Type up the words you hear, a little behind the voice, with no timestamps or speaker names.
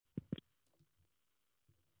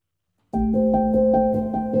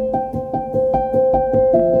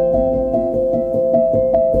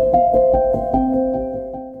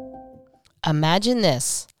Imagine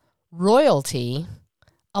this: royalty,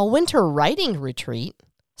 a winter riding retreat,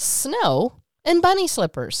 snow, and bunny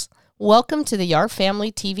slippers. Welcome to the Our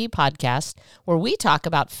Family TV podcast, where we talk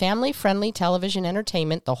about family-friendly television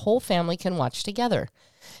entertainment the whole family can watch together.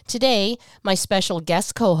 Today, my special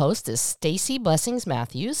guest co-host is Stacy Blessings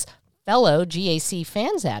Matthews, fellow GAC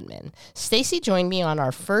Fans admin. Stacy joined me on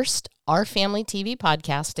our first Our Family TV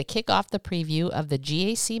podcast to kick off the preview of the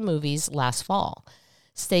GAC movies last fall.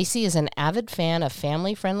 Stacy is an avid fan of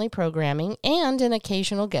family-friendly programming and an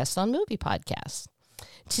occasional guest on movie podcasts.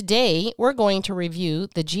 Today, we're going to review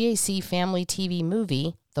the GAC Family TV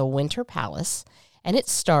movie, The Winter Palace, and it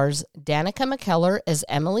stars Danica McKellar as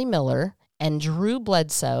Emily Miller and Drew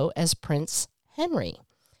Bledsoe as Prince Henry.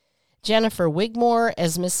 Jennifer Wigmore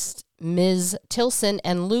as Ms. Tilson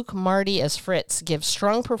and Luke Marty as Fritz give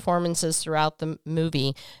strong performances throughout the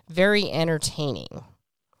movie, very entertaining.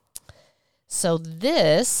 So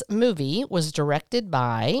this movie was directed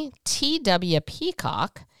by T.W.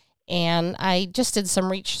 Peacock, and I just did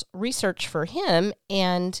some research for him,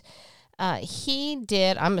 and he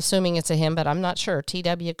did, I'm assuming it's a him, but I'm not sure.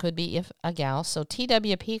 T.W. could be a gal. So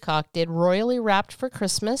T.W. Peacock did Royally Wrapped for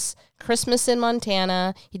Christmas, Christmas in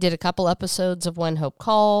Montana. He did a couple episodes of When Hope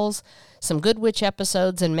Calls, some Good Witch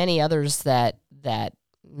episodes, and many others that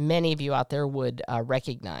many of you out there would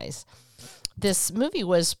recognize. This movie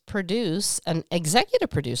was executive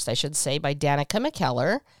produced, I should say, by Danica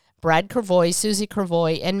McKellar, Brad Kervoy, Susie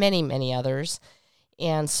Kervoy, and many, many others.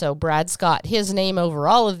 And so Brad's got his name over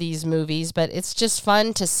all of these movies, but it's just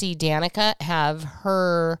fun to see Danica have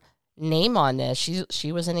her name on this.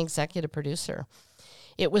 She was an executive producer.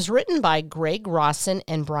 It was written by Greg Rawson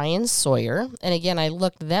and Brian Sawyer. And again, I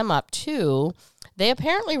looked them up too. They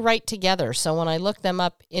apparently write together. So when I looked them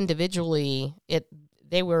up individually,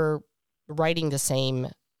 they were writing the same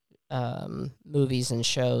movies and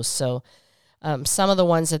shows. So some of the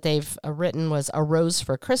ones that they've written was A Rose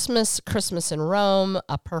for Christmas, Christmas in Rome,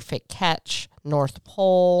 A Perfect Catch, North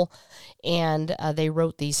Pole, and they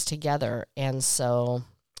wrote these together. And so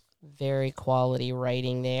very quality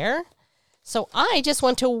writing there. So I just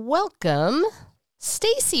want to welcome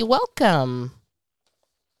Stacy. Welcome.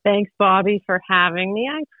 Thanks, Bobby, for having me.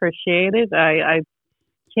 I appreciate it. I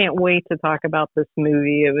can't wait to talk about this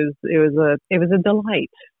movie. It was a delight.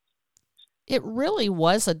 It really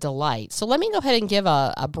was a delight. So let me go ahead and give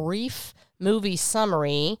a brief movie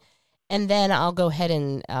summary, and then I'll go ahead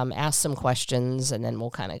and ask some questions, and then we'll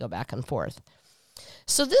kind of go back and forth.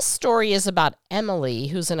 So this story is about Emily,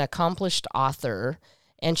 who's an accomplished author,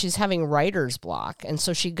 and she's having writer's block. And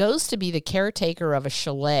so she goes to be the caretaker of a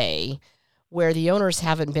chalet where the owners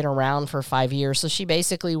haven't been around for 5 years. So she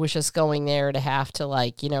basically was just going there to have to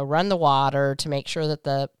run the water to make sure that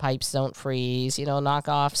the pipes don't freeze, knock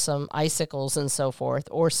off some icicles and so forth,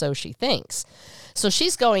 or so she thinks. So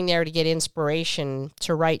she's going there to get inspiration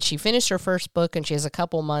to write. She finished her first book, and she has a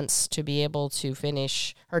couple months to be able to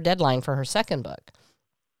finish her deadline for her second book.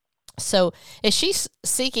 So as she's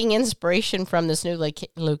seeking inspiration from this new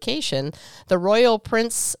location, the royal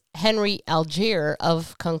Prince Henry Algier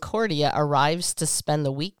of Concordia arrives to spend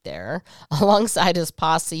the week there, alongside his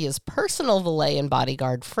posse, his personal valet and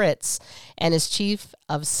bodyguard Fritz, and his chief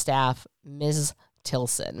of staff, Ms.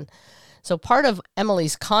 Tilson. So part of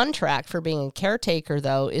Emily's contract for being a caretaker,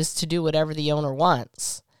 though, is to do whatever the owner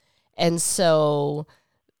wants. And so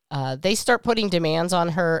they start putting demands on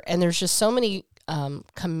her, and there's just so many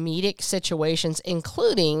comedic situations,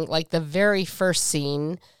 including the very first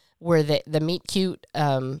scene where the meet cute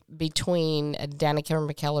between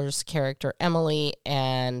Danica McKellar's character Emily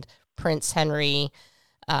and Prince Henry,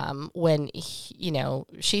 when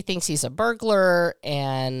she thinks he's a burglar,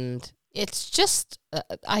 and it's just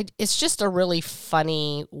a really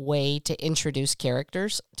funny way to introduce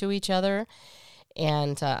characters to each other.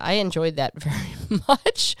 And I enjoyed that very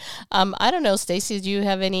much. I don't know, Stacy, do you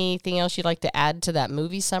have anything else you'd like to add to that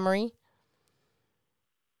movie summary?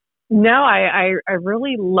 No, I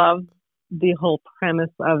really loved the whole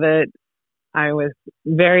premise of it. I was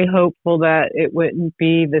very hopeful that it wouldn't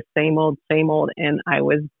be the same old, and I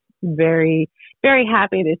was very, very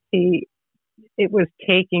happy to see it was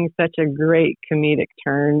taking such a great comedic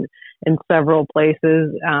turn in several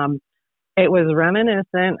places. It was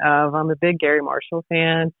reminiscent of, I'm a big Gary Marshall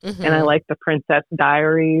fan, and I like the Princess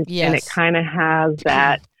Diaries, and it kind of has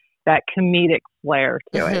that comedic flair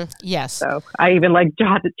to it. Yes. So I even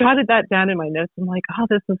jotted that down in my notes. I'm like, oh,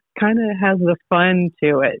 this is kind of has the fun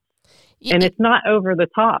to it. And it's not over the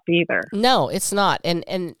top either. No, it's not.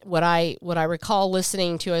 And what I recall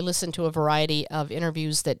listening to, I listened to a variety of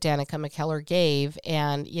interviews that Danica McKellar gave,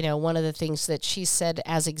 and one of the things that she said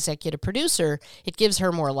as executive producer, it gives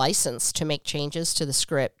her more license to make changes to the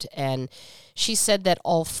script. And she said that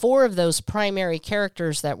all four of those primary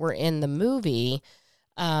characters that were in the movie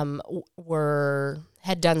had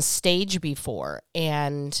done stage before,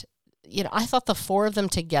 and I thought the four of them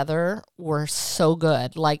together were so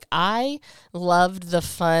good. Like, I loved the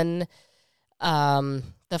fun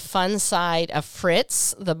side of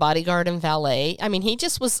Fritz, the bodyguard and valet. I mean, he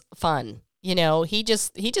just was fun. He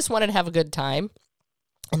just wanted to have a good time,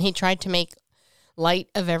 and he tried to make light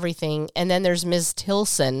of everything. And then there's Ms.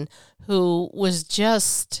 Tilson, who was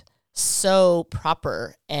just so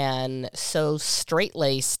proper and so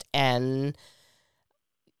straight-laced, and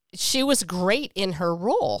she was great in her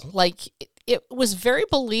role. Like, it was very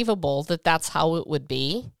believable that that's how it would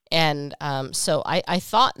be. And so I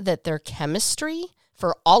thought that their chemistry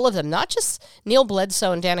for all of them, not just Neil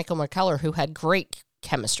Bledsoe and Danica McKellar, who had great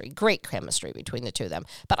chemistry between the two of them,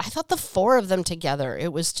 but I thought the four of them together,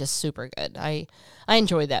 it was just super good. I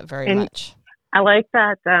enjoyed that very much. I like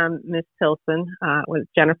that Miss Tilson was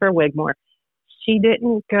Jennifer Wigmore. She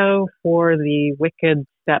didn't go for the wicked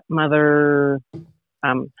stepmother,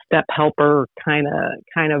 step helper kind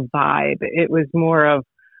of vibe. It was more of,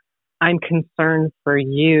 I'm concerned for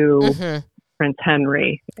you, Prince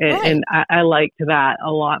Henry. And I liked that a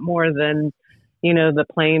lot more than, the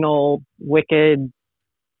plain old wicked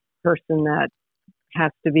person that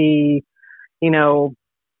has to be,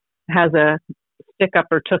 has a stick up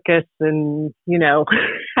her tuchus and,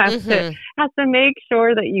 has to make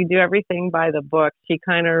sure that you do everything by the book. She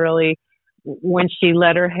kind of really, when she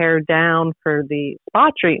let her hair down for the spa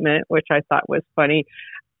treatment, which I thought was funny,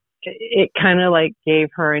 it kind of like gave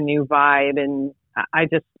her a new vibe, and I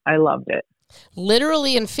loved it.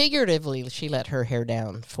 Literally and figuratively, she let her hair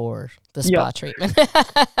down for the spa treatment.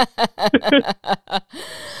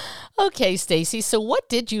 Okay, Stacy, so what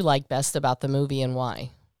did you like best about the movie and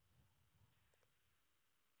why?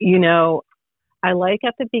 I like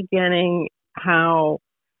at the beginning how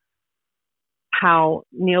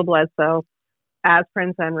Neil Bledsoe, as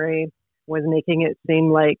Prince Henry, was making it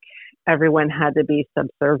seem like everyone had to be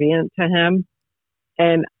subservient to him.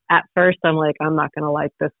 And at first I'm like, I'm not going to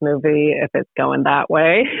like this movie if it's going that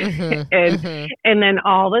way. And then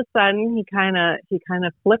all of a sudden he kind of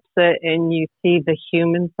flips it, and you see the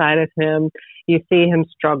human side of him. You see him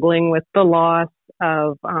struggling with the loss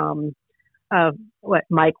of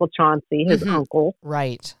Michael Chauncey, his uncle.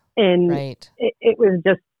 Right. And it was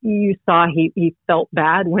just, you saw he felt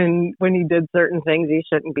bad when he did certain things he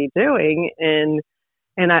shouldn't be doing.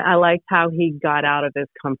 And I liked how he got out of his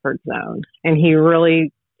comfort zone, and he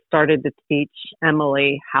really started to teach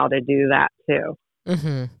Emily how to do that too.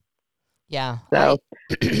 Yeah. So,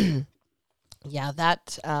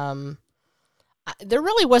 there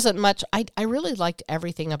really wasn't much. I really liked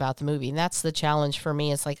everything about the movie, and that's the challenge for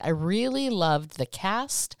me. It's like, I really loved the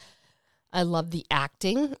cast. I loved the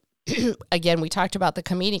acting. Again, we talked about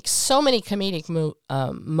so many comedic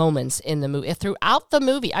moments in the movie, throughout the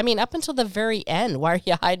movie. I mean, up until the very end, why are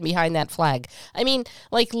you hiding behind that flag? I mean,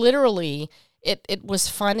 like, literally, it was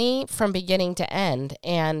funny from beginning to end,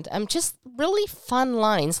 and just really fun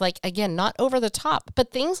lines. Like, again, not over the top,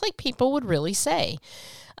 but things like people would really say.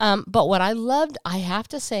 But what I loved, I have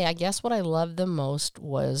to say, I guess what I loved the most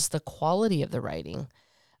was the quality of the writing.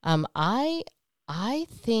 I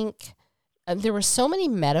think there were so many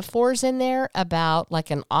metaphors in there about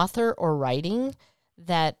like an author or writing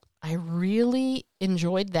that I really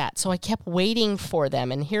enjoyed that. So I kept waiting for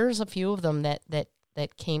them, and here's a few of them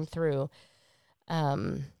that came through.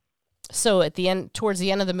 So at the end, towards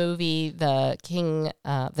the end of the movie, the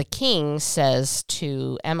king says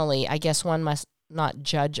to Emily, I guess one must not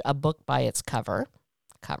judge a book by its cover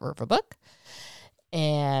of a book.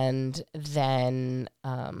 And then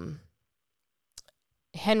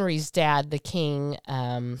Henry's dad, the king,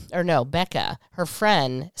 Becca, her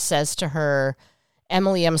friend, says to her,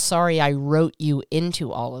 Emily, I'm sorry I wrote you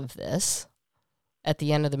into all of this, at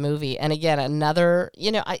the end of the movie. And again, another,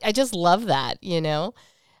 I just love that, and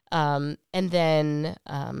then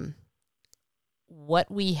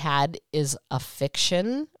what we had is a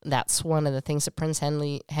fiction. That's one of the things that Prince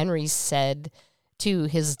Henry said to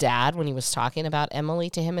his dad when he was talking about Emily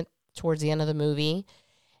to him towards the end of the movie.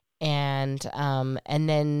 And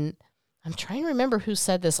then I'm trying to remember who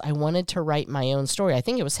said this. I wanted to write my own story. I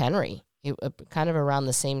think it was Henry, kind of around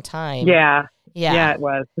the same time. Yeah, it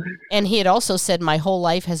was. And he had also said, my whole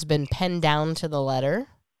life has been penned down to the letter.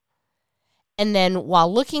 And then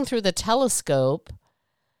while looking through the telescope,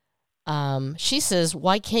 she says,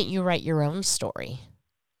 "Why can't you write your own story?"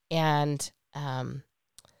 And, and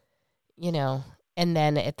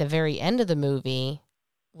then at the very end of the movie,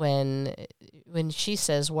 when she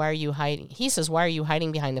says, "Why are you hiding?" He says, "Why are you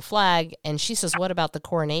hiding behind the flag?" And she says, "What about the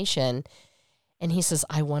coronation?" And he says,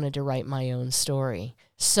 "I wanted to write my own story."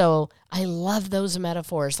 So I love those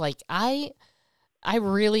metaphors. Like I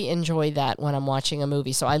really enjoy that when I'm watching a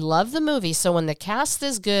movie. So I love the movie. So when the cast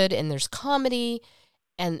is good and there's comedy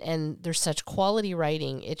and there's such quality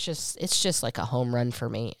writing, it's just like a home run for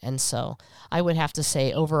me. And so I would have to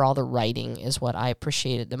say overall the writing is what I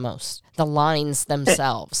appreciated the most. The lines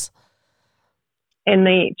themselves. And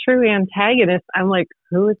the true antagonist, I'm like,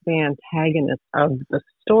 who is the antagonist of the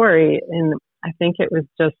story? And I think it was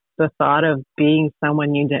just the thought of being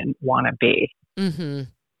someone you didn't want to be. Mm-hmm.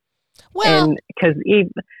 Well, and because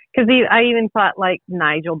I even thought like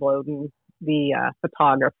Nigel Bowden, the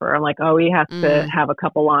photographer, I'm like, oh, he has to have a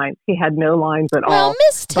couple lines. He had no lines at all. Well,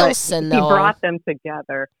 Miss Tilson, though, he brought them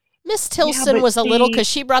together. Miss Tilson was a little, because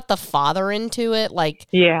she brought the father into it. Like,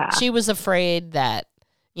 she was afraid that,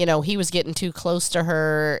 he was getting too close to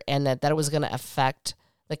her and that it was going to affect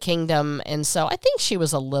the kingdom. And so I think she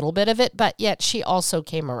was a little bit of it, but yet she also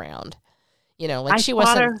came around. She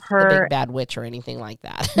wasn't the big bad witch or anything like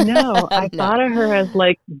that. No, I thought of her as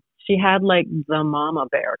like, she had like the mama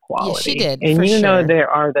bear quality. Yeah, she did. And sure. There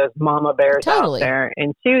are those mama bears out there.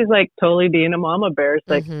 And she was like totally being a mama bear. It's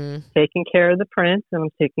like taking care of the prince and I'm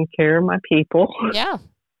taking care of my people. Yeah,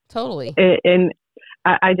 totally. And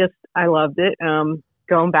I loved it.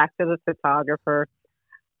 Going back to the photographer,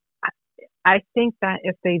 I think that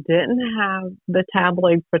if they didn't have the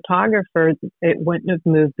tabloid photographers, it wouldn't have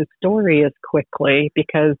moved the story as quickly,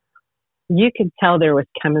 because you could tell there was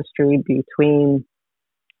chemistry between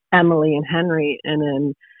Emily and Henry, and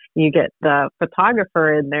then you get the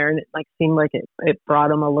photographer in there and it like seemed like it brought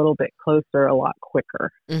them a little bit closer a lot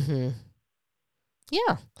quicker. Mm-hmm.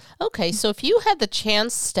 Yeah. Okay, so if you had the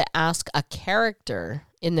chance to ask a character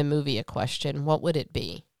in the movie a question, what would it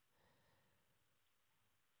be?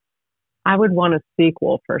 I would want a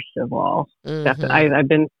sequel, first of all. Mm-hmm. I've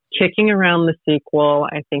been kicking around the sequel.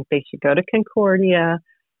 I think they should go to Concordia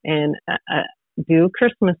and do a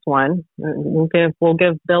Christmas one. We'll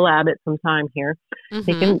give Bill Abbott some time here.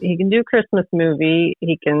 Mm-hmm. He can do a Christmas movie.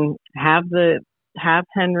 He can have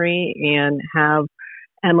Henry and have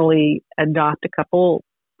Emily adopt a couple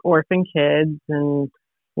orphan kids, and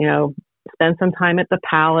spend some time at the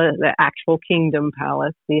palace, the actual Kingdom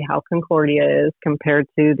Palace, see how Concordia is compared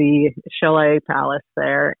to the Chalet Palace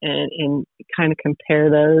there, and kind of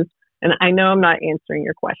compare those. And I know I'm not answering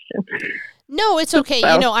your question. No, it's okay.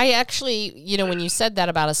 So. I actually, when you said that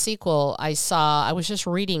about a sequel, I was just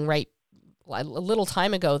reading a little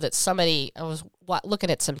time ago that I was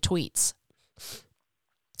looking at some tweets,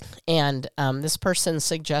 and this person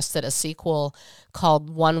suggested a sequel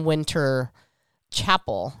called One Winter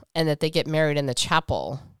Chapel, and that they get married in the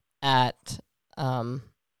chapel at the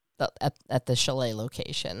chalet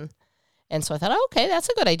location. And so I thought, okay, that's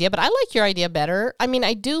a good idea, but I like your idea better. I mean,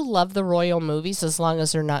 I do love the royal movies as long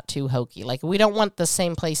as they're not too hokey. Like, we don't want the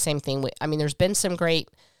same place, same thing. There's been some great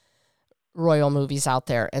royal movies out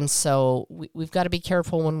there, and so we've got to be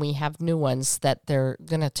careful when we have new ones that they're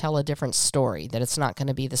going to tell a different story, that it's not going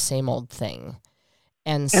to be the same old thing.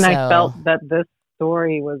 And I felt that this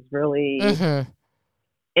story was really... Mm-hmm.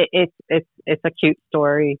 It's a cute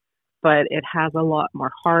story, but it has a lot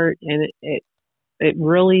more heart, and it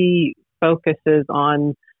really focuses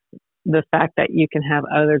on the fact that you can have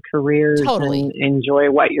other careers and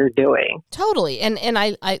enjoy what you're doing. Totally. And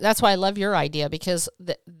I that's why I love your idea, because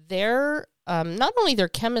their not only their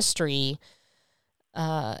chemistry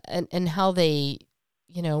and how they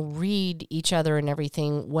read each other and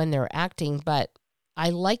everything when they're acting, but I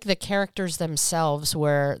like the characters themselves,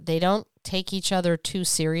 where they don't take each other too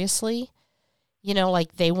seriously.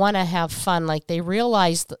 Like they want to have fun. Like they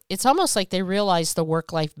realize, it's almost like they realize the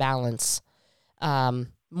work-life balance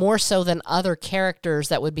more so than other characters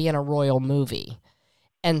that would be in a royal movie.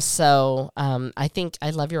 And so I think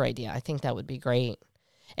I love your idea. I think that would be great.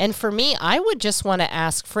 And for me, I would just want to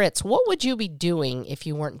ask Fritz, what would you be doing if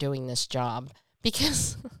you weren't doing this job?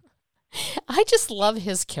 Because I just love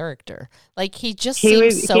his character. Like, he just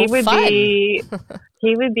seems so fun.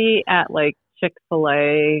 He would be at like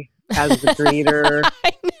Chick-fil-A as the greeter.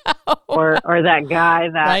 I know. Or that guy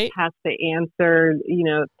that has to answer,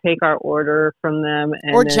 take our order from them,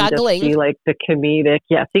 and or then juggling. Just be like the comedic.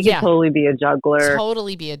 Yes, he could totally be a juggler.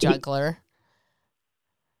 Totally be a juggler.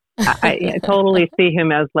 I totally see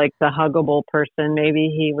him as like the huggable person.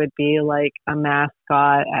 Maybe he would be like a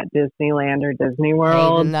mascot at Disneyland or Disney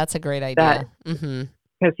World. And that's a great idea.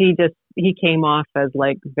 because he came off as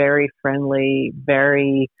like very friendly,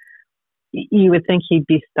 you would think he'd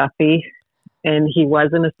be stuffy, and he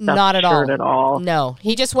wasn't a stuffed Not at shirt all. at all. No,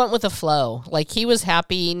 he just went with the flow. Like, he was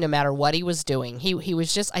happy no matter what he was doing. He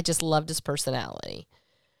was just, I just loved his personality.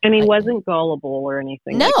 And he wasn't gullible or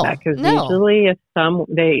anything like that. Because no. usually if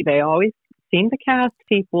they always seem to cast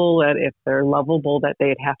people that if they're lovable, that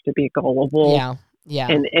they'd have to be gullible. Yeah.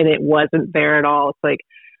 And it wasn't there at all. It's like,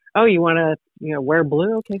 oh, you want to, wear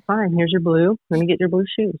blue? Okay, fine. Here's your blue. Let me get your blue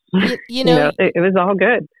shoes. You know, it was all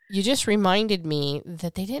good. You just reminded me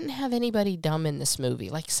that they didn't have anybody dumb in this movie.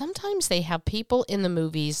 Like, sometimes they have people in the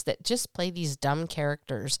movies that just play these dumb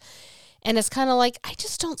characters. And it's kind of like, I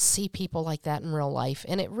just don't see people like that in real life.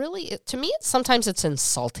 And to me, sometimes it's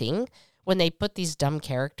insulting when they put these dumb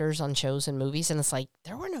characters on shows and movies. And it's like,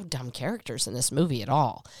 there were no dumb characters in this movie at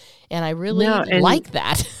all. And I really like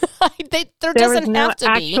that. there doesn't have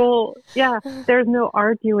to be. Yeah, there's no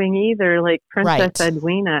arguing either. Like Princess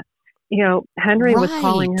Edwina, Henry was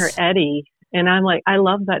calling her Eddie. And I'm like, I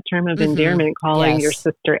love that term of endearment, calling your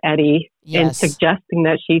sister Eddie and suggesting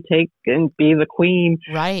that she take and be the queen.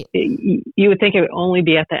 Right. You would think it would only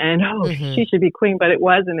be at the end, she should be queen, but it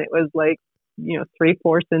wasn't. It was like,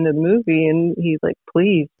 3/4 into the movie, and he's like,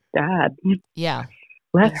 please, Dad. Yeah.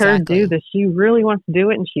 Let her do this. She really wants to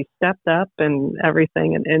do it, and she stepped up and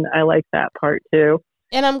everything, and I like that part too.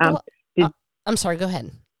 And I'm sorry, go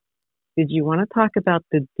ahead. Did you want to talk about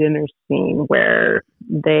the dinner scene where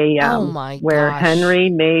they, where gosh. Henry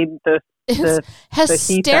made It's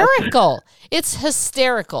hysterical. It's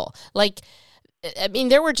hysterical. Like, I mean,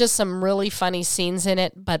 there were just some really funny scenes in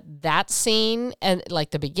it, but that scene and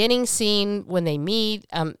like the beginning scene when they meet,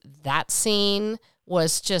 that scene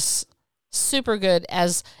was just super good.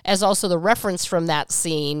 As also the reference from that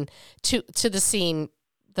scene to the scene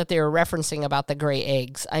that they were referencing about the gray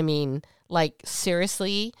eggs. I mean, like,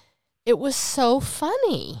 seriously. It was so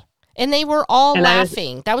funny. And they were all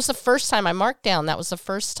laughing. That was the first time I marked down. That was the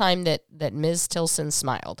first time that Ms. Tilson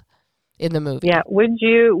smiled in the movie. Yeah. Would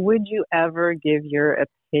you ever give your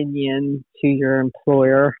opinion to your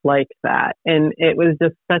employer like that? And it was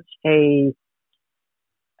just such a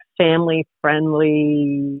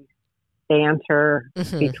family-friendly banter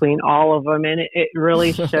between all of them. And it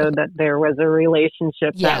really showed that there was a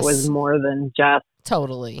relationship that was more than just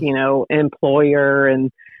employer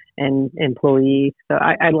and employee. So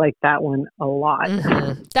I like that one a lot.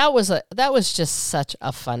 That was just such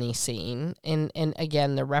a funny scene. And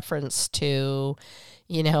again, the reference to,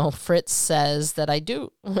 Fritz says that I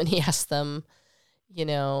do, when he asked them,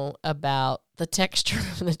 about the texture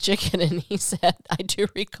of the chicken, and he said, I do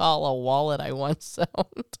recall a wallet I once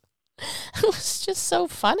owned. It was just so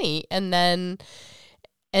funny. And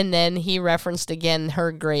then he referenced again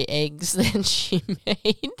her gray eggs that she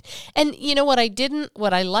made. And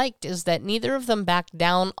what I liked is that neither of them backed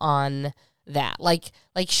down on that. Like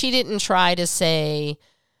she didn't try to say,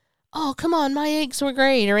 oh, come on, my eggs were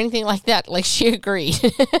great or anything like that. Like, she agreed.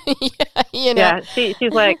 Yeah, she's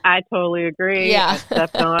like, I totally agree. Yeah. I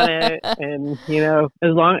stepped on it. And,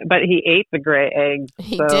 but he ate the gray eggs.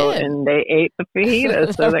 He did. And they ate the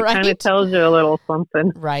fajitas. So that kind of tells you a little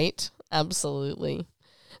something. Right. Absolutely.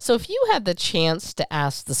 So if you had the chance to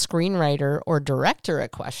ask the screenwriter or director a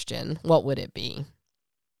question, what would it be?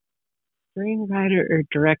 Screenwriter or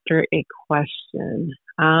director a question?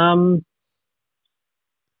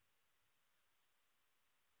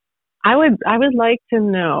 I would like to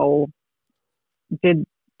know, did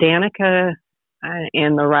Danica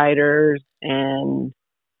and the writers and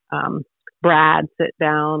Brad sit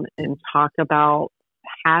down and talk about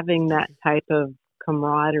having that type of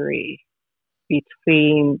camaraderie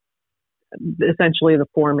between essentially the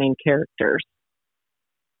four main characters?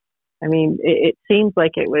 I mean, it seems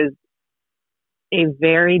like it was a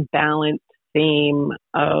very balanced theme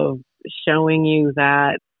of showing you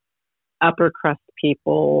that upper crust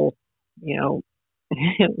people,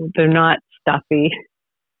 they're not stuffy.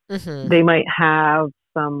 They might have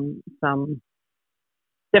some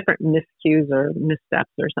different miscues or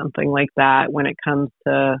missteps or something like that when it comes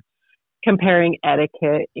to comparing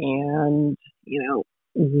etiquette and,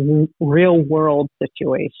 real world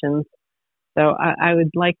situations. So I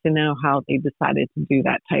would like to know how they decided to do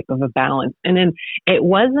that type of a balance. And then it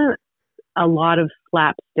wasn't a lot of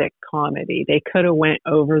slapstick comedy. They could have went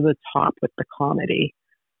over the top with the comedy.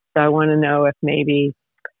 So I want to know if maybe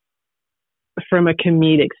from a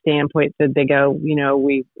comedic standpoint, did they go,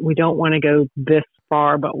 we don't want to go this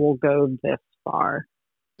far, but we'll go this far.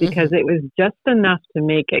 Because it was just enough to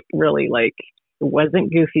make it really it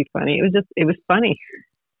wasn't goofy funny. It was funny.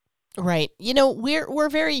 Right. We're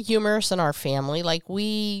very humorous in our family. Like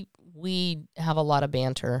we we have a lot of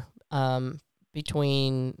banter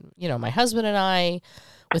between, my husband and I,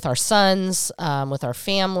 with our sons, with our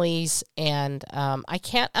families, and I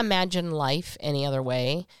can't imagine life any other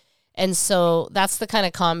way. And so that's the kind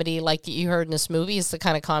of comedy, like you heard in this movie, is the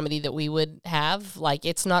kind of comedy that we would have. Like,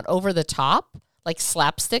 it's not over the top, like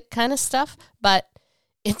slapstick kind of stuff, but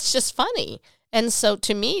it's just funny. And so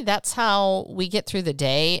to me, that's how we get through the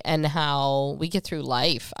day and how we get through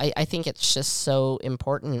life. I think it's just so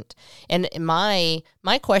important. And my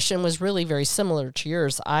question was really very similar to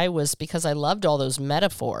yours. Because I loved all those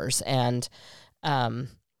metaphors and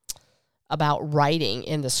about writing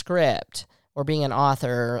in the script or being an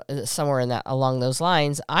author somewhere in that along those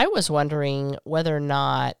lines. I was wondering whether or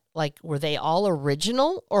not, like, were they all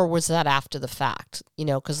original or was that after the fact?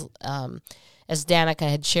 Because as Danica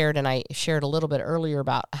had shared, and I shared a little bit earlier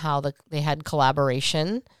about how they had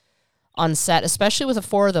collaboration on set, especially with the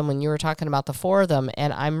four of them, when you were talking about the four of them,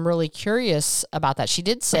 and I'm really curious about that. She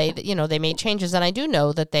did say that, they made changes, and I do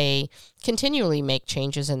know that they continually make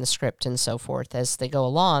changes in the script and so forth as they go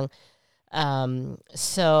along.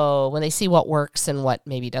 So when they see what works and what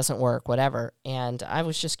maybe doesn't work, whatever. And I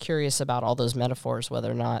was just curious about all those metaphors, whether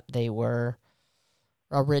or not they were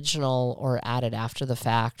original or added after the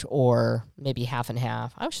fact, or maybe half and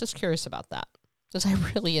half. I was just curious about that because I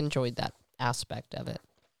really enjoyed that aspect of it.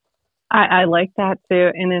 I like that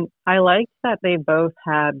too. And then I liked that they both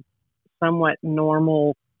had somewhat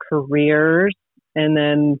normal careers. And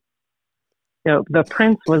then, the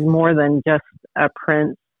prince was more than just a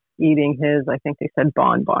prince eating his, I think they said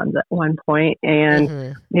bonbons at one point.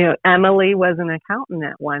 And, Emily was an accountant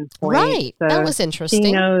at one point. Right. So that was interesting.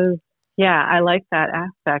 She knows. Yeah, I like that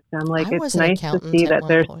aspect. I'm like, it's nice to see that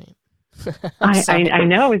there's. I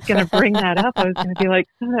know I was going to bring that up. I was going to be like,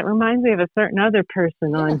 that reminds me of a certain other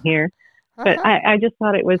person on here. But I just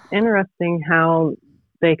thought it was interesting how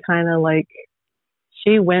they kind of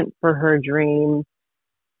she went for her dream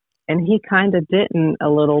and he kind of didn't a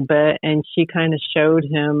little bit. And she kind of showed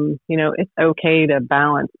him, it's okay to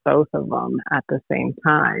balance both of them at the same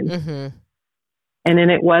time. Mm-hmm. And then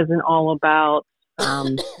it wasn't all about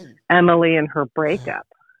Emily and her breakup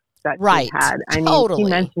that she had. I mean, she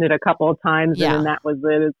mentioned it a couple of times, and then that was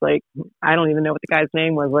it. It's like, I don't even know what the guy's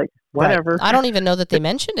name was. Like, whatever. Right. I don't even know that they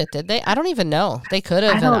mentioned it, did they? I don't even know. They could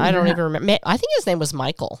have, I don't even remember. I think his name was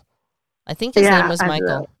Michael. I think his name was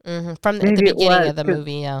Michael. Mm-hmm. From the beginning of the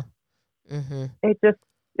movie, yeah. Mm-hmm. It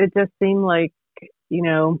just seemed like,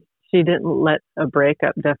 she didn't let a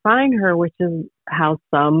breakup define her, which is how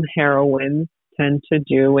some heroines tend to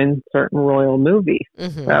do in certain royal movies.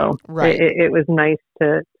 Mm-hmm. So it was nice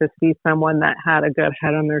to see someone that had a good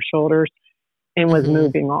head on their shoulders and was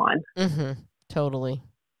moving on. Mm-hmm. Totally.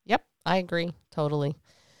 Yep, I agree. Totally.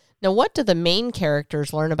 Now, what do the main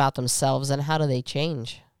characters learn about themselves and how do they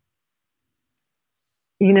change?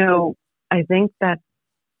 I think that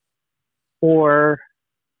for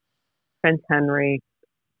Prince Henry,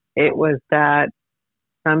 it was that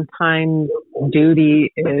sometimes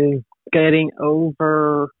duty is getting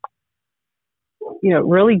over,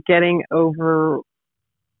 really getting over,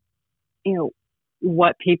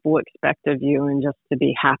 what people expect of you and just to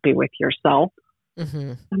be happy with yourself.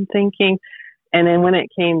 Mm-hmm. I'm thinking. And then when it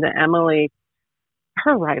came to Emily,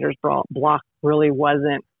 her writer's block really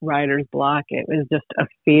wasn't writer's block. It was just a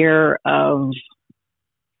fear of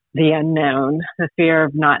the unknown, the fear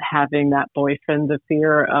of not having that boyfriend, the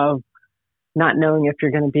fear of not knowing if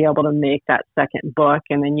you're going to be able to make that second book.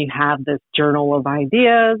 And then you have this journal of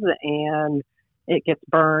ideas and it gets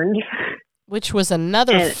burned. Which was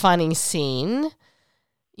another funny scene,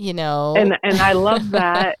 And I love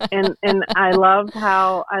that. and I loved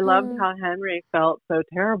how Henry felt so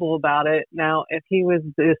terrible about it. Now, if he was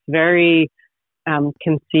this very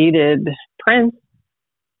conceited prince,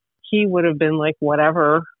 he would have been like,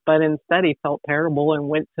 whatever. But instead, he felt terrible and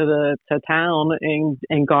went to town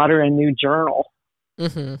and got her a new journal.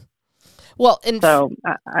 Mm-hmm. Well, so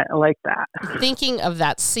I like that. Thinking of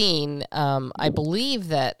that scene, I believe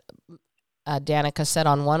that Danica said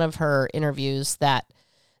on one of her interviews that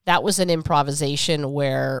was an improvisation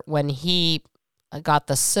where when he got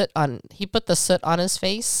he put the soot on his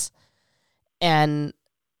face, and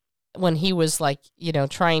when he was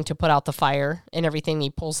trying to put out the fire and everything, he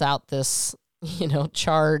pulls out this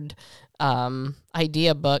charred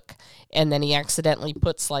idea book, and then he accidentally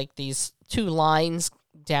puts these two lines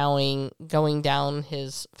going down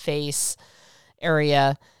his face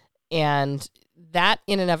area, and that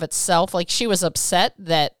in and of itself, she was upset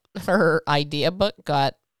that her idea book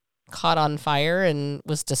got caught on fire and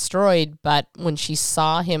was destroyed, but when she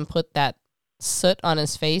saw him put that soot on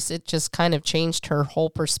his face, it just kind of changed her whole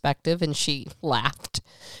perspective, and she laughed,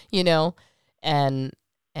 you know, and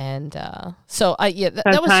so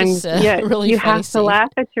that was just really you funny have scene. to laugh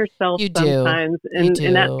at yourself You do. sometimes,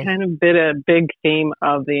 and that's kind of been a big theme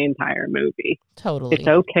of the entire movie. Totally. It's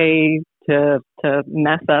okay to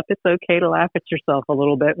mess up. It's okay to laugh at yourself a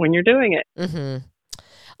little bit when you're doing it. Mm-hmm.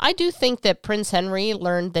 I do think that Prince Henry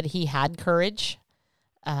learned that he had courage.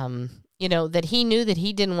 You know, that he knew that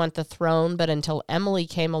he didn't want the throne, but until Emily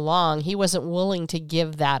came along, he wasn't willing to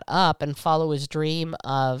give that up and follow his dream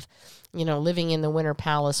of, you know, living in the Winter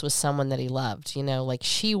Palace with someone that he loved. You know, like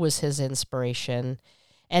she was his inspiration.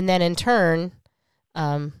 And then in turn,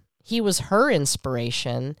 he was her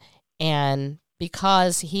inspiration. And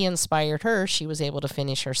because he inspired her, she was able to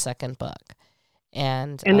finish her second book.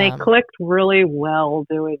 And they clicked really well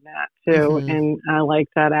doing that too. Mm-hmm. And I like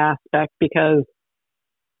that aspect because,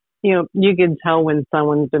 you know, you can tell when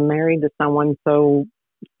someone's been married to someone for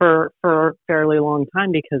a fairly long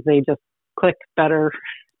time because they just click better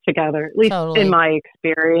together, at least in my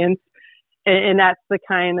experience. And that's the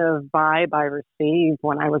kind of vibe I received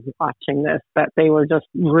when I was watching this, that they were just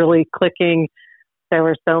really clicking. There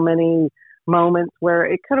were so many moments where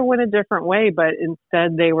it could have went a different way, but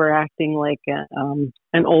instead they were acting like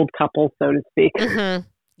an old couple, so to speak. Mm-hmm.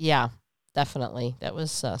 Yeah, definitely. That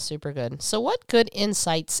was super good. So what good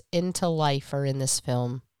insights into life are in this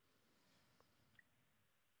film?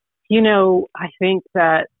 You know, I think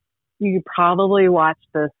that you probably watch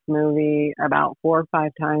this movie about 4 or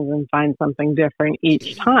 5 times and find something different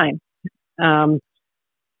each time.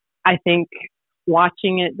 I think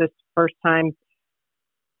watching it this first time,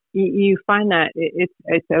 you find that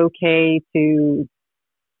it's okay to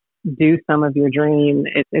do some of your dream.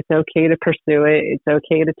 It's okay to pursue it. It's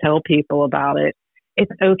okay to tell people about it.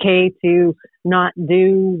 It's okay to not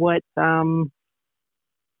do what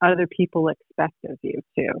other people expect of you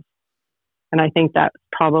too. And I think that's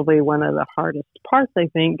probably one of the hardest parts, I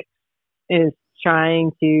think, is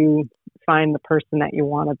trying to find the person that you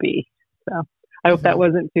want to be. So I hope that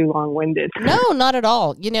wasn't too long-winded. No, not at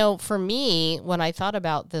all. You know, for me, when I thought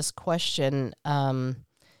about this question, I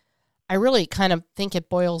really kind of think it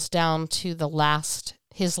boils down to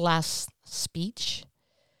his last speech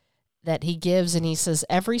that he gives, and he says,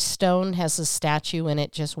 "Every stone has a statue in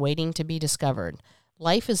it just waiting to be discovered.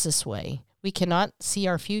 Life is this way. We cannot see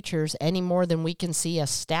our futures any more than we can see a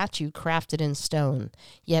statue crafted in stone.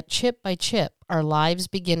 Yet chip by chip, our lives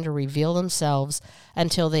begin to reveal themselves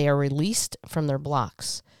until they are released from their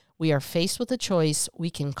blocks. We are faced with a choice. We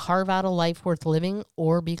can carve out a life worth living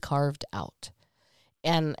or be carved out."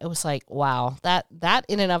 And it was like, wow, that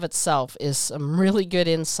in and of itself is some really good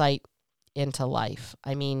insight into life.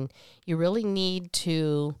 I mean, you really need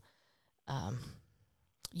to,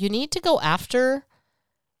 go after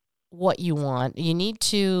what you want. You need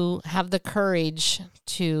to have the courage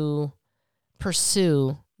to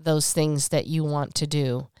pursue those things that you want to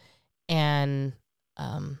do. And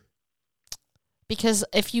because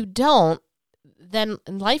if you don't, then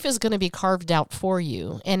life is going to be carved out for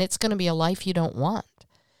you, and it's going to be a life you don't want.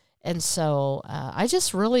 And so I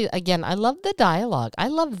just really, again, I love the dialogue. I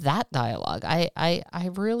love that dialogue. I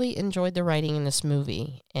really enjoyed the writing in this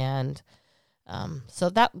movie. And so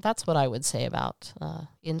that's what I would say about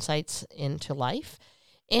insights into life.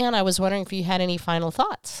 And I was wondering if you had any final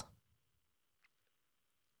thoughts.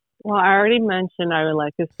 Well, I already mentioned I would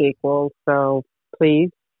like a sequel, so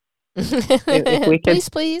please. If we could,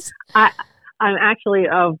 please. I'm actually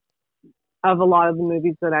of a lot of the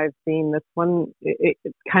movies that I've seen, this one, it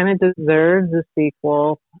kind of deserves a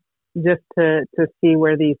sequel just to see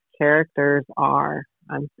where these characters are.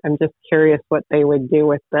 I'm just curious what they would do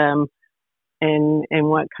with them and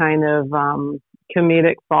what kind of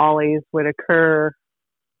comedic follies would occur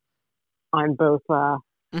on both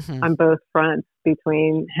fronts,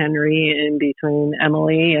 between Henry and between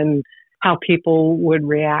Emily, and how people would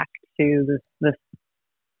react to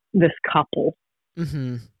this couple.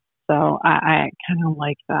 Mm-hmm. So I kind of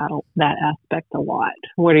like that aspect a lot.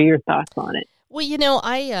 What are your thoughts on it? Well, you know,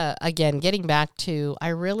 I again, getting back to, I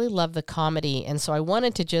really love the comedy, and so I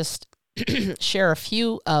wanted to just share a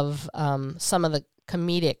few of some of the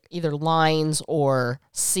comedic either lines or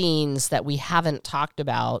scenes that we haven't talked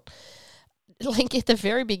about. Like at the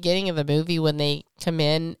very beginning of the movie when they come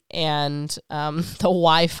in and the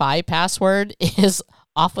Wi-Fi password is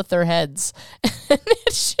off with their heads. And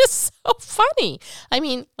it's just so funny. I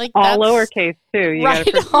mean, like all lowercase too. You right,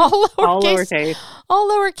 all lowercase.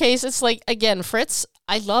 All lowercase. It's like, again, Fritz,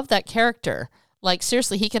 I love that character. Like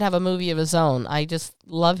seriously, he could have a movie of his own. I just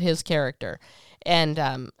love his character. And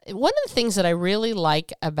one of the things that I really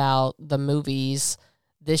like about the movies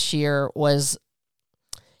this year was,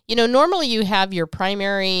 normally you have your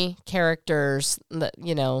primary characters, the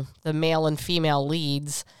male and female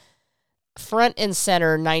leads, front and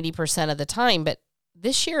center 90% of the time. But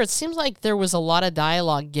this year, it seems like there was a lot of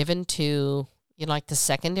dialogue given to, like the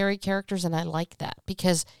secondary characters, and I like that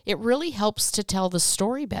because it really helps to tell the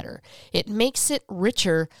story better. It makes it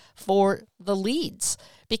richer for the leads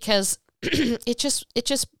because it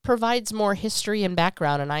just provides more history and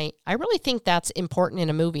background, and I really think that's important in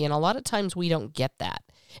a movie, and a lot of times we don't get that,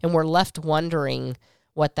 and we're left wondering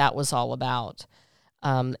what that was all about.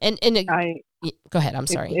 Go ahead. I'm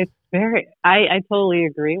sorry. It's very. I totally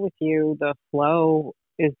agree with you. The flow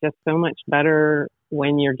is just so much better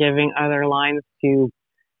when you're giving other lines to,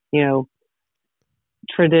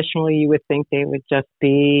 traditionally you would think they would just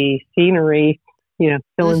be scenery,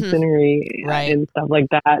 filling scenery and stuff like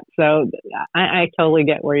that. So I totally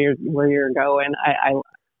get where you're going. I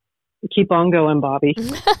keep on going, Bobby.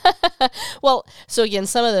 Well, so again,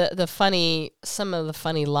 some of the funny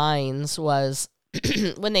lines was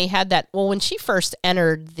when they had that. Well, when she first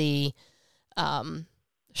entered the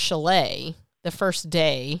chalet the first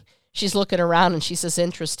day, she's looking around and she says,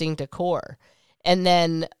 "Interesting decor." And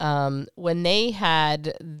then when they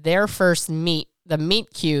had their first meet, the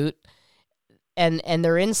meet cute, and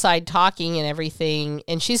they're inside talking and everything,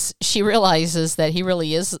 and she realizes that he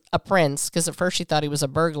really is a prince, because at first she thought he was a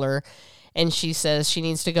burglar, and she says she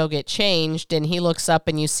needs to go get changed, and he looks up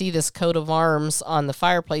and you see this coat of arms on the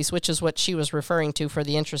fireplace, which is what she was referring to for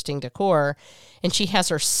the interesting decor, and she has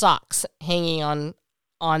her socks hanging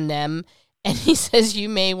on them, and he says, "You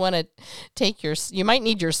may want to you might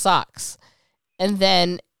need your socks." And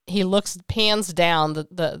then he pans down,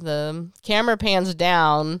 the camera pans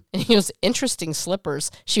down, and he goes, "Interesting slippers."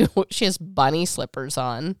 She has bunny slippers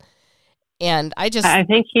on. And I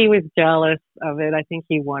think he was jealous of it. I think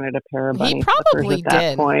he wanted a pair of bunny slippers at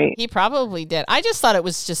that point. He probably did. I just thought it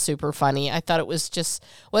was just super funny. I thought it was just,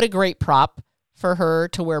 what a great prop for her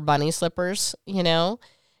to wear bunny slippers,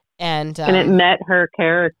 And it met her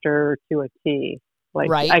character to a T.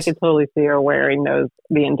 I could totally see her wearing those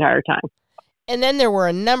the entire time. And then there were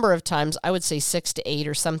a number of times, I would say 6 to 8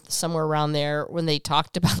 or somewhere around there, when they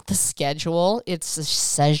talked about the schedule. It's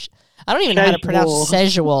I don't even know how to pronounce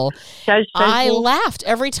schedule. I laughed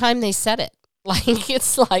every time they said it.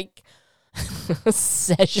 It's like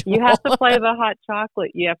schedule. You have to play the hot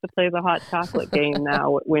chocolate. You have to play the hot chocolate game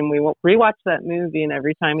now. When we rewatch that movie, and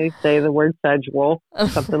every time they say the word schedule,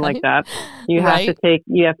 something like that, you have to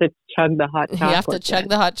chug the hot chocolate. You have to chug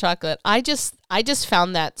the hot chocolate. I just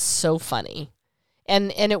found that so funny.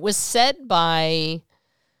 And it was said by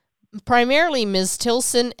primarily Ms.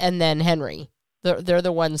 Tilson and then Henry. They're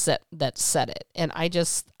the ones that said it. And it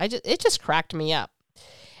just cracked me up.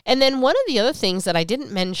 And then one of the other things that I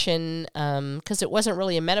didn't mention, because it wasn't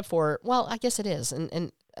really a metaphor, well, I guess it is,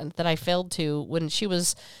 and that I failed to, when she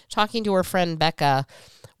was talking to her friend Becca,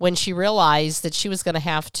 when she realized that she was going to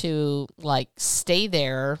have to stay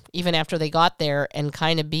there even after they got there and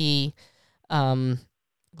kind of be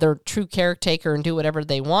their true caretaker and do whatever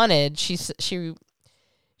they wanted, she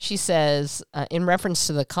says, in reference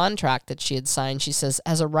to the contract that she had signed, she says,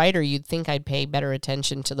 "As a writer, you'd think I'd pay better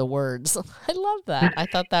attention to the words." I love that. I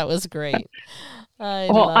thought that was great.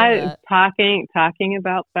 Talking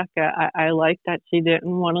about Becca, I like that she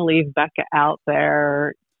didn't want to leave Becca out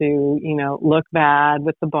there to, look bad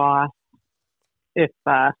with the boss if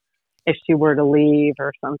she were to leave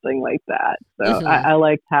or something like that. So I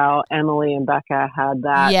liked how Emily and Becca had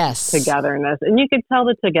that togetherness. And you could tell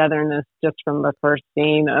the togetherness just from the first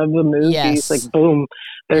scene of the movie. Yes. It's boom,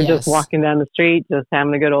 they're just walking down the street, just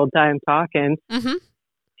having a good old time talking. Mm-hmm.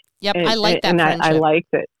 Yep, I like that friendship. I liked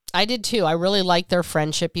it. I did too. I really liked their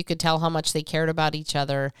friendship. You could tell how much they cared about each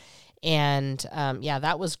other. And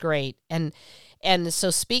that was great. And so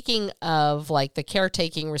speaking of the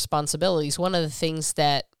caretaking responsibilities, one of the things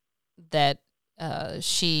that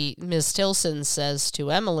Ms. Tilson says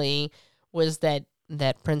to Emily was that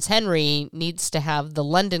Prince Henry needs to have the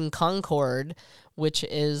London Concord, which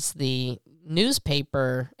is the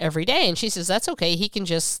newspaper, every day. And she says, that's okay. He can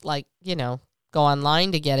just go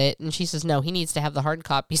online to get it. And she says, no, he needs to have the hard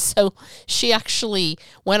copy. So she actually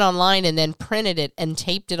went online and then printed it and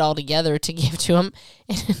taped it all together to give to him.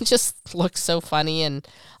 And it just looks so funny. And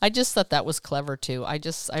I just thought that was clever too. I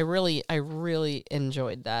really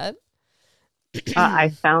enjoyed that. I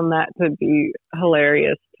found that to be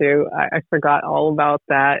hilarious too. I forgot all about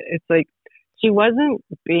that. It's she wasn't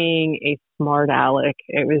being a smart aleck.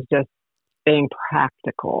 It was just being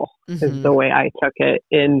practical is the way I took it.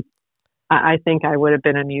 And I think I would have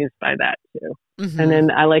been amused by that too. Mm-hmm. And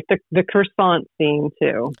then I like the croissant scene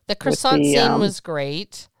too. The croissant scene was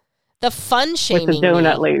great. The fun shaming with the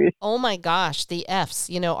donut me. lady. Oh my gosh, the Fs.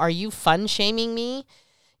 Are you fun shaming me?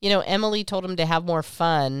 Emily told him to have more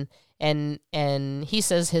fun, and he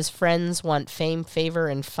says his friends want fame, favor,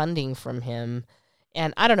 and funding from him.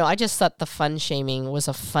 And I don't know, I just thought the fun shaming was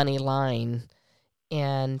a funny line.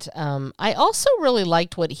 And I also really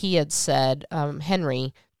liked what he had said,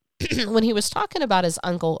 Henry, when he was talking about his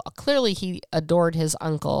uncle. Clearly he adored his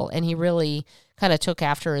uncle, and he really kind of took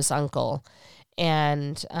after his uncle.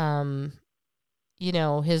 And,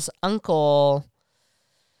 his uncle,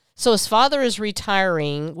 so his father is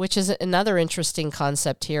retiring, which is another interesting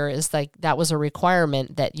concept here, is like that was a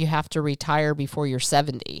requirement that you have to retire before you're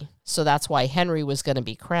 70. So that's why Henry was going to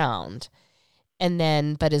be crowned.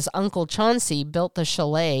 But his uncle Chauncey built the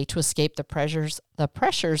chalet to escape the pressures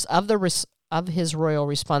of his royal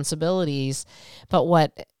responsibilities. But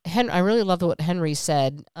I really love what Henry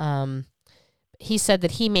said. He said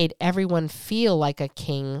that he made everyone feel like a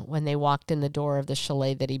king when they walked in the door of the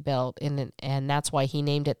chalet that he built, and that's why he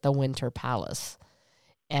named it the Winter Palace.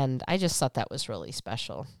 And I just thought that was really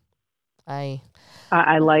special. I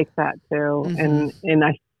like that too, mm-hmm. and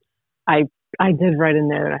I did write in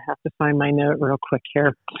there. I have to find my note real quick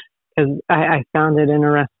here because I found it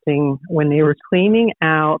interesting when they were cleaning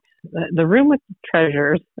out the room with the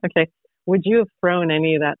treasures. Okay. Would you have thrown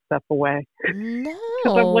any of that stuff away? No.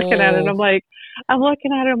 Because I'm looking at it, I'm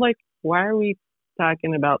like, why are we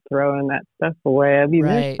talking about throwing that stuff away? I mean,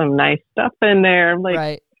 There's some nice stuff in there. I'm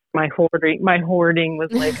like, my hoarding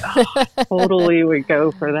was like, totally would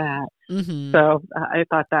go for that. Mm-hmm. So I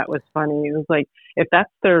thought that was funny. It was like, if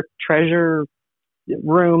that's their treasure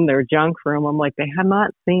room, their junk room, I'm like, they have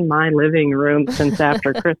not seen my living room since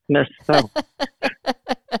after Christmas. So.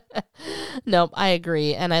 Nope, I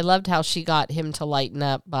agree. And I loved how she got him to lighten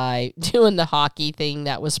up by doing the hockey thing.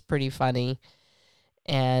 That was pretty funny.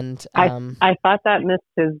 And I thought that Miss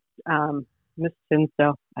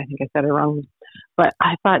Tinsdale, I think I said it wrong, but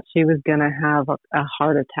I thought she was going to have a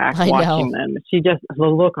heart attack watching them. She just, the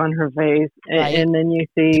look on her face, and then you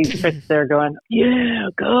see Chris there going, yeah,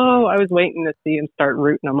 go. I was waiting to see him start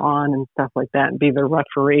rooting them on and stuff like that and be the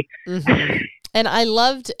referee. Mm-hmm. And I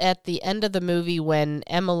loved at the end of the movie when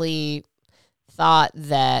Emily thought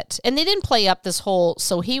that, and they didn't play up this whole,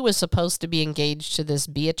 so he was supposed to be engaged to this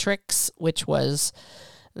Beatrix, which was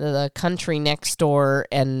the country next door,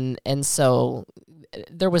 and so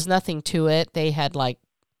there was nothing to it. They had like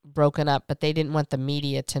broken up, but they didn't want the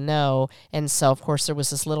media to know, and so of course there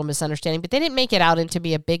was this little misunderstanding, but they didn't make it out into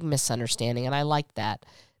be a big misunderstanding, and I liked that.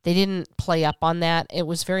 They didn't play up on that. It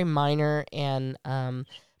was very minor, and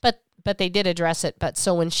but they did address it. But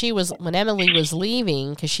so when Emily was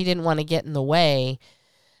leaving, because she didn't want to get in the way,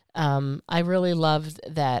 I really loved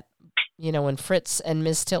that, when Fritz and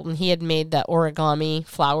Miss Tilton, he had made the origami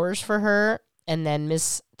flowers for her, and then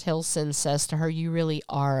Miss Tilson says to her, "You really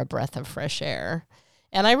are a breath of fresh air."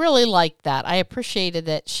 And I really liked that. I appreciated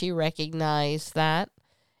that she recognized that.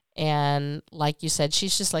 And like you said,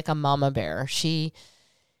 she's just like a mama bear. She,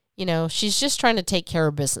 she's just trying to take care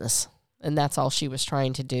of business. And that's all she was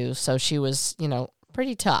trying to do. So she was,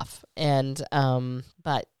 pretty tough. And,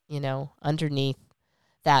 but, underneath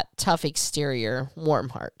that tough exterior, warm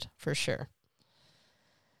heart, for sure.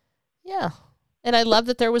 Yeah. And I love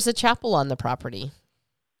that there was a chapel on the property.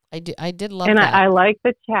 I did love that. And I like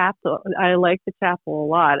the chapel. I like the chapel a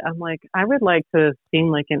lot. I'm like, I would like to have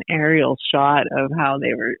seen like an aerial shot of how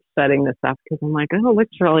they were setting this up, because I'm like, oh, it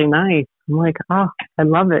looks really nice. I'm like, oh, I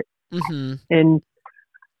love it. Mm-hmm. And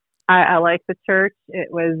I like the church. It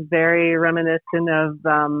was very reminiscent of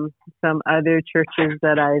some other churches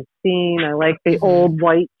that I've seen. I like the old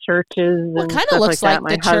white churches. Well, it kind of looks like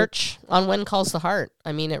the church on When Calls the Heart.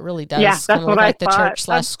 I mean, it really does. Yeah, that's what I thought. The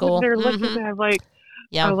church / school. They're looking at, like,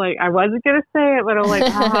 yeah. I was like, I wasn't going to say it, but I'm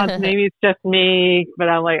like, maybe it's just me. But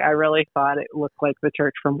I'm like, I really thought it looked like the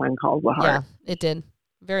church from When Calls the Heart. Yeah, it did.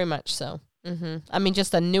 Very much so. Mm-hmm. I mean,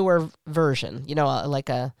 just a newer version, like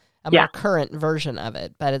a more current version of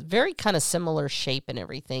it, but it's very kind of similar shape and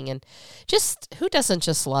everything. And just, who doesn't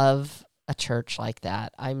just love a church like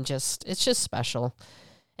that? It's just special.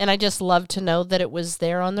 And I just love to know that it was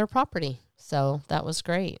there on their property. So that was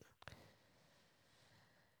great.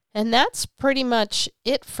 And that's pretty much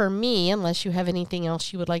it for me, unless you have anything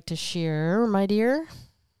else you would like to share, my dear.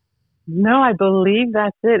 No, I believe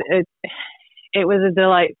that's it. It was a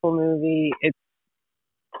delightful movie.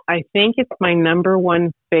 I think it's my number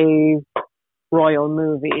one fave royal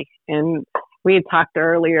movie. And we had talked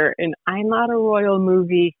earlier, and I'm not a royal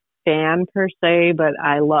movie fan per se, but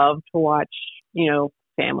I love to watch,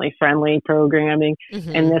 family-friendly programming,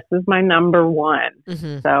 Mm-hmm. and this is my number one.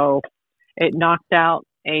 Mm-hmm. So it knocked out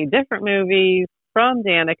a different movie from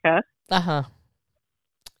Danica, Uh-huh.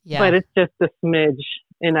 Yeah. but it's just a smidge.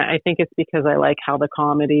 And I think it's because I like how the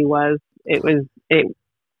comedy was.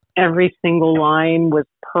 Every single line was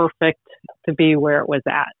perfect to be where it was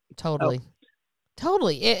at. Totally.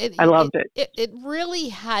 Totally. I loved it. It really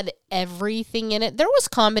had everything in it. There was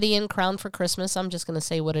comedy in Crown for Christmas. I'm just going to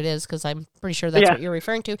say what it is because I'm pretty sure that's what you're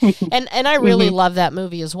referring to. And I really love that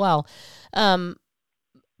movie as well.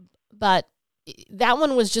 But that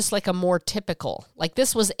one was just like a more typical. Like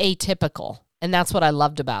this was atypical. And that's what I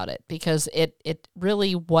loved about it because it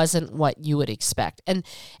really wasn't what you would expect. And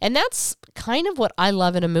that's kind of what I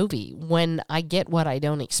love in a movie when I get what I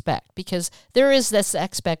don't expect because there is this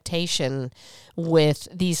expectation with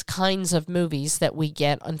these kinds of movies that we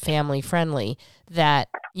get on Family Friendly that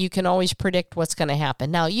you can always predict what's going to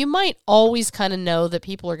happen. Now, you might always kind of know that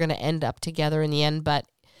people are going to end up together in the end, but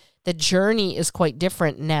the journey is quite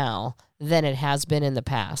different now than it has been in the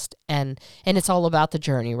past. And it's all about the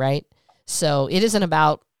journey, right? So it isn't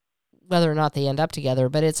about whether or not they end up together,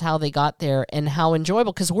 but it's how they got there and how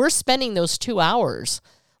enjoyable, because we're spending those 2 hours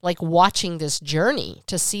like watching this journey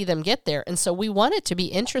to see them get there. And so we want it to be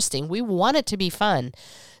interesting. We want it to be fun.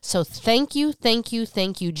 So thank you,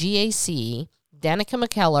 GAC, Danica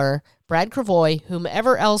McKellar, Brad Cravoy,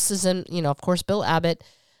 whomever else is in, of course, Bill Abbott,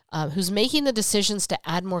 who's making the decisions to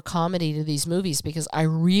add more comedy to these movies, because I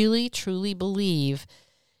really, truly believe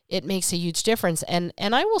it makes a huge difference. And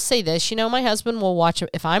I will say this, my husband will watch,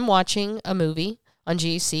 if I'm watching a movie on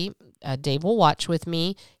GAC, Dave will watch with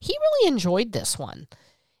me. He really enjoyed this one.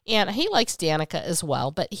 And he likes Danica as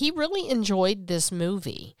well, but he really enjoyed this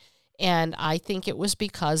movie. And I think it was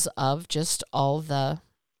because of just all the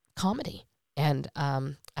comedy. And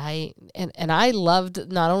I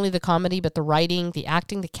loved not only the comedy, but the writing, the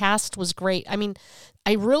acting, the cast was great. I mean,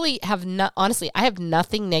 I really have honestly, I have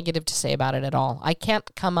nothing negative to say about it at all. I can't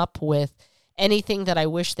come up with anything that I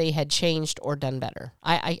wish they had changed or done better.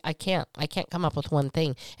 I can't come up with one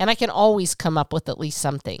thing. And I can always come up with at least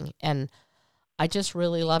something. And I just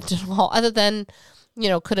really loved it all, other than,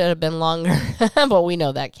 could it have been longer? But we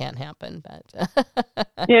know that can't happen. But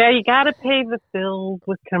yeah, you got to pay the bills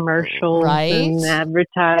with commercials and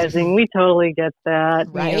advertising. We totally get that.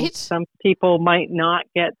 Right. Some people might not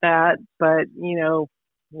get that, but,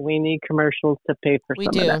 we need commercials to pay for some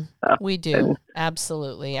of that stuff. We do.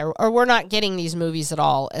 Absolutely. Or we're not getting these movies at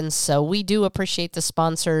all. And so we do appreciate the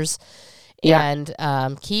sponsors. Yeah.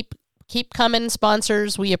 And keep coming,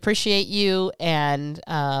 sponsors. We appreciate you. And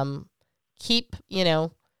keep,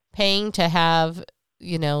 paying to have,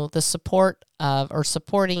 the support of or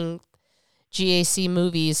supporting GAC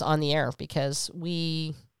movies on the air, because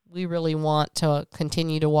we really want to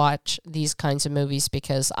continue to watch these kinds of movies,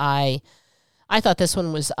 because I thought this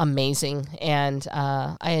one was amazing, and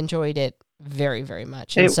I enjoyed it very, very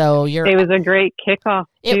much. And it was a great kickoff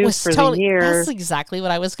too for the year. That's exactly what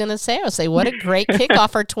I was going to say. I would say, what a great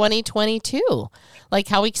kickoff for 2022. Like,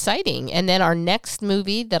 how exciting. And then our next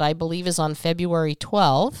movie that I believe is on February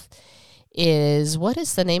 12th is, what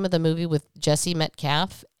is the name of the movie with Jesse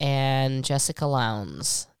Metcalfe and Jessica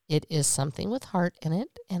Lowndes? It is something with heart in it,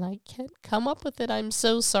 and I can't come up with it. I'm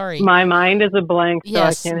so sorry. My mind is a blank, so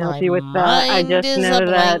yes, I can't help you with that. I just know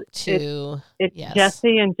that it's yes.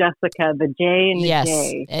 Jesse and Jessica, the J and the yes.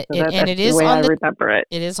 J. And it is the way on I remember it.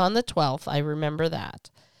 It is on the 12th. I remember that.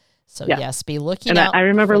 So yes, be looking and out. I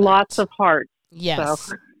remember lots of hearts. Yes.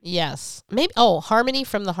 So. Yes. Maybe. Oh, Harmony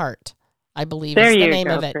from the Heart, I believe is the name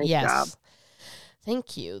of it. Great yes. job.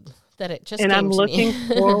 Thank you. That it just. And I'm looking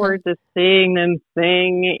forward to seeing them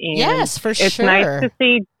sing. And yes, for sure. It's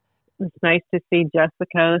nice to see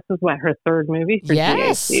Jessica. This is her third movie for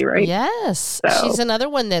GAC, right? Yes. So. She's another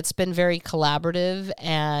one that's been very collaborative,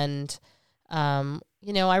 and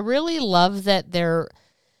I really love that they're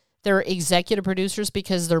executive producers,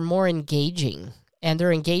 because they're more engaging. And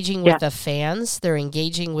they're engaging with the fans. They're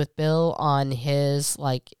engaging with Bill on his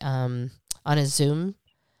on his Zoom.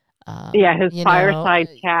 His fireside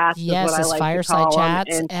chats. Yes, his fireside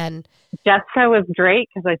chats. And Jessica was great,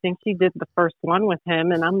 because I think she did the first one with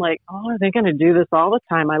him, and I'm like, oh, are they going to do this all the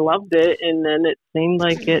time? I loved it, and then it seemed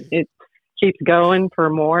like it keeps going for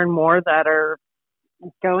more and more that are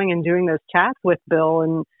going and doing those chats with Bill,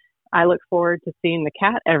 and I look forward to seeing the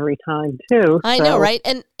cat every time too. I know, right?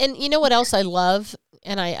 And you know what else I love,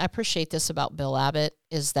 and I appreciate this about Bill Abbott,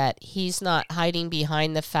 is that he's not hiding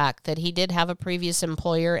behind the fact that he did have a previous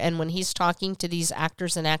employer, and when he's talking to these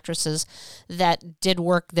actors and actresses that did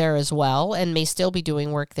work there as well and may still be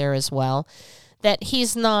doing work there as well, that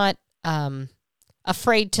he's not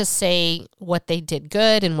afraid to say what they did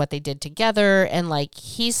good and what they did together. And like,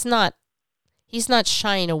 he's not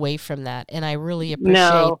shying away from that. And I really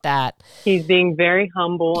appreciate that. He's being very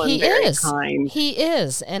humble and very kind. He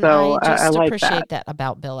is. And so, I just like appreciate that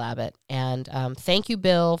about Bill Abbott. And thank you,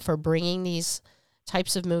 Bill, for bringing these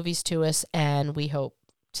types of movies to us. And we hope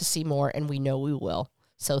to see more, and we know we will.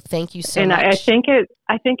 So thank you so much. And I think it's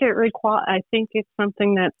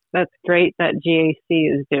something that's great that GAC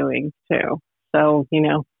is doing too. So,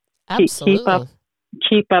 absolutely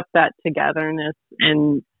keep up that togetherness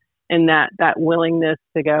and that willingness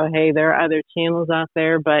to go, hey, there are other channels out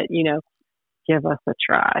there, but give us a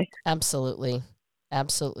try. Absolutely.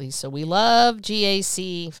 So we love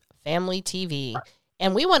GAC Family TV,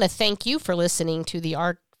 and we want to thank you for listening to the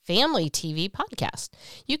Our Family TV podcast.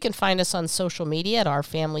 You can find us on social media at Our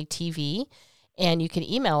Family TV, and you can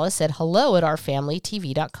email us at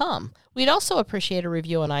hello@ourfamilytv.com. We'd also appreciate a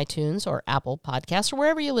review on iTunes or Apple Podcasts or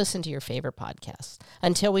wherever you listen to your favorite podcasts.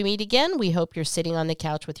 Until we meet again, we hope you're sitting on the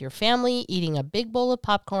couch with your family, eating a big bowl of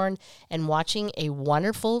popcorn, and watching a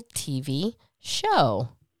wonderful TV show.